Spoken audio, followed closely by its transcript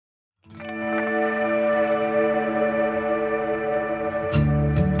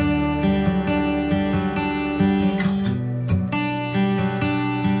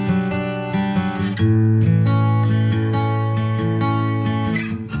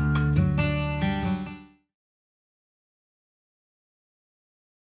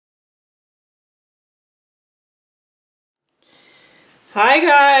Hi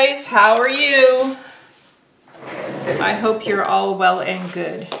guys, how are you? I hope you're all well and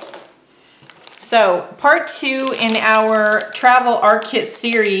good. So part 2 in our travel art kit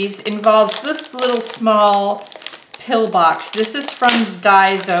series involves this little small pill box. This is from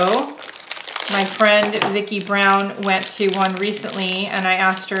Daiso. My friend Vicki Brown went to one recently and I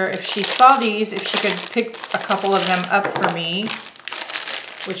asked her if she saw these, if she could pick a couple of them up for me,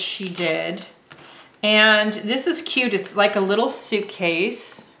 which she did. And this is cute. It's like a little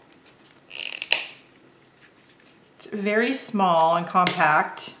suitcase. It's very small and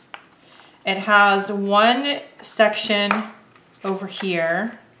compact. It has one section over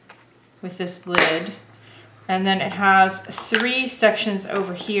here with this lid. And then it has 3 sections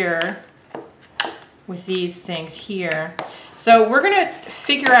over here with these things here. So we're gonna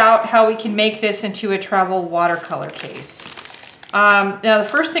figure out how we can make this into a travel watercolor case. Now the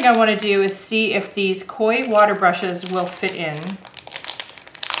first thing I want to do is see if these koi water brushes will fit in.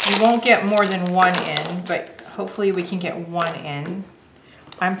 We won't get more than one in, but hopefully we can get one in.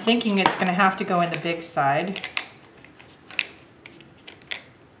 I'm thinking it's going to have to go in the big side.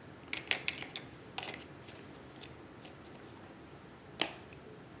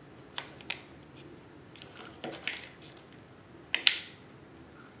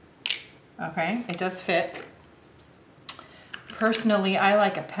 Okay, it does fit. Personally, I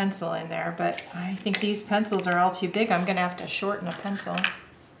like a pencil in there, but I think these pencils are all too big. I'm gonna have to shorten a pencil.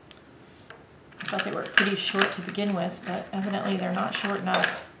 I thought they were pretty short to begin with, but evidently they're not short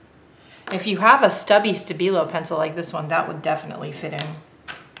enough. If you have a stubby Stabilo pencil like this one, that would definitely fit in.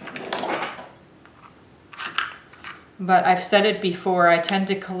 But I've said it before, I tend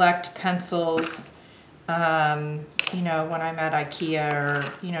to collect pencils you know, when I'm at IKEA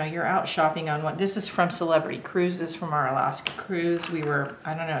or, you know, you're out shopping on one. This is from Celebrity Cruises, from our Alaska cruise. We were,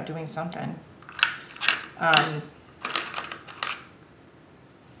 I don't know, doing something.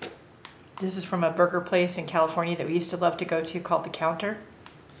 This is from a burger place in California that we used to love to go to called The Counter.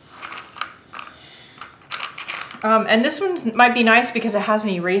 And this one might be nice because it has an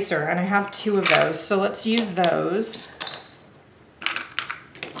eraser, and I have 2 of those. So let's use those.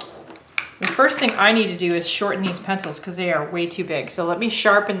 The first thing I need to do is shorten these pencils because they are way too big. So let me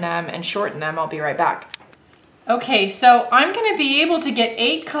sharpen them and shorten them. I'll be right back. Okay, so I'm going to be able to get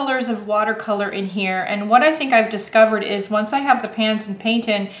 8 colors of watercolor in here. And what I think I've discovered is once I have the pans and paint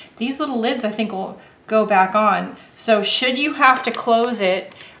in, these little lids I think will go back on. So should you have to close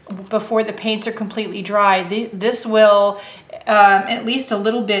it before the paints are completely dry, this will at least a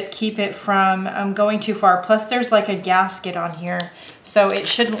little bit keep it from going too far. Plus there's like a gasket on here, so it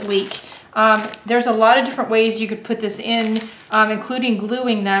shouldn't leak. There's a lot of different ways you could put this in, including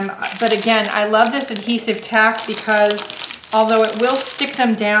gluing them. But again, I love this adhesive tack because although it will stick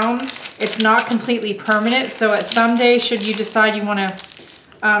them down, it's not completely permanent. So at someday, should you decide you want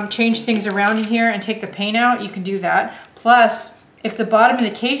to change things around in here and take the paint out, you can do that. Plus, if the bottom of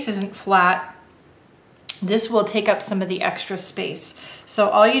the case isn't flat, this will take up some of the extra space. So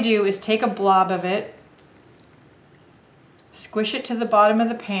all you do is take a blob of it, squish it to the bottom of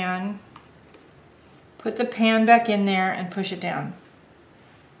the pan, put the pan back in there and push it down.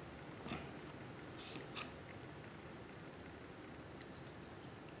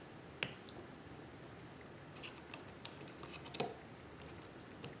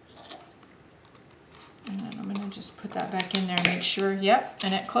 And then I'm going to just put that back in there and make sure, yep,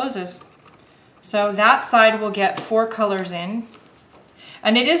 and it closes. So that side will get 4 colors in.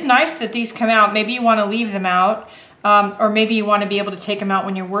 And it is nice that these come out. Maybe you want to leave them out. Or maybe you want to be able to take them out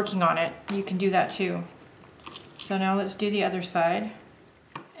when you're working on it. You can do that too. So now let's do the other side.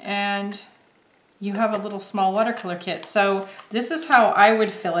 And you have a little small watercolor kit. So this is how I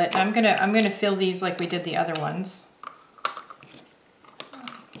would fill it. I'm gonna fill these like we did the other ones.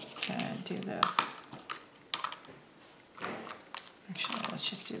 Okay, do this. Actually, let's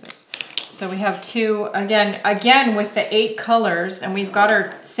just do this. So we have 2, again with the 8 colors, and we've got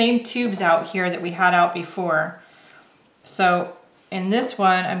our same tubes out here that we had out before. So in this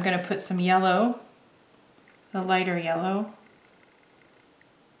one, I'm going to put some yellow, the lighter yellow.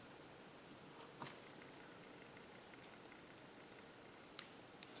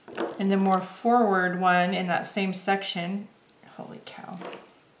 And the more forward one in that same section, holy cow.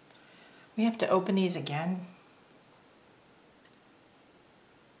 We have to open these again.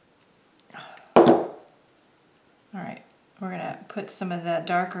 All right, we're going to put some of the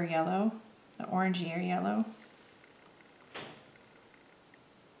darker yellow, the orangier yellow.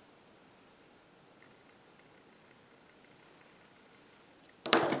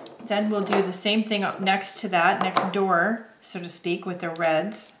 Then we'll do the same thing up next to that, next door, so to speak, with the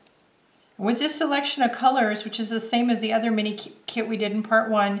reds. With this selection of colors, which is the same as the other mini kit we did in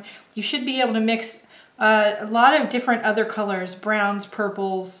part 1, you should be able to mix a lot of different other colors, browns,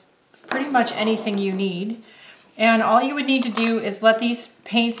 purples, pretty much anything you need. And all you would need to do is let these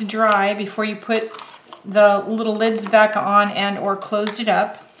paints dry before you put the little lids back on and or closed it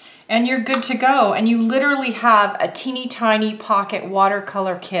up. And you're good to go. And you literally have a teeny tiny pocket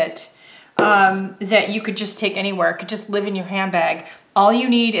watercolor kit that you could just take anywhere. It could just live in your handbag. All you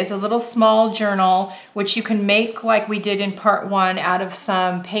need is a little small journal, which you can make like we did in part 1 out of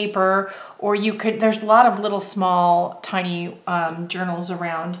some paper, or you could, there's a lot of little small tiny journals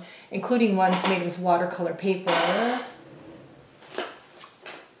around, including ones made with watercolor paper.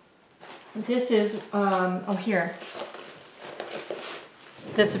 This is, oh here.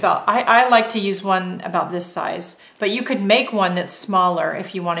 That's about, I like to use one about this size, but you could make one that's smaller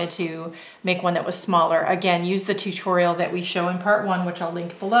if you wanted to make one that was smaller. Again, use the tutorial that we show in part 1, which I'll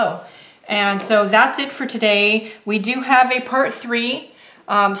link below. And so that's it for today. We do have a part 3,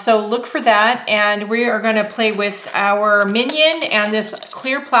 so look for that. And we are gonna play with our Minion and this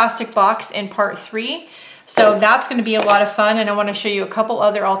clear plastic box in part 3. So that's gonna be a lot of fun, and I wanna show you a couple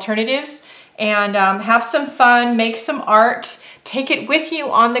other alternatives. And have some fun, make some art, take it with you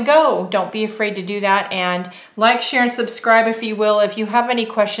on the go. Don't be afraid to do that. And like, share, and subscribe if you will. If you have any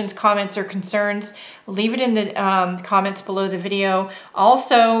questions, comments, or concerns, leave it in the comments below the video.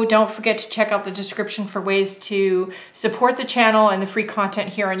 Also, don't forget to check out the description for ways to support the channel and the free content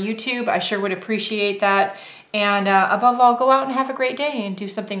here on YouTube. I sure would appreciate that. And above all, go out and have a great day and do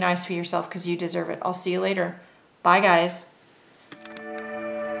something nice for yourself because you deserve it. I'll see you later. Bye, guys.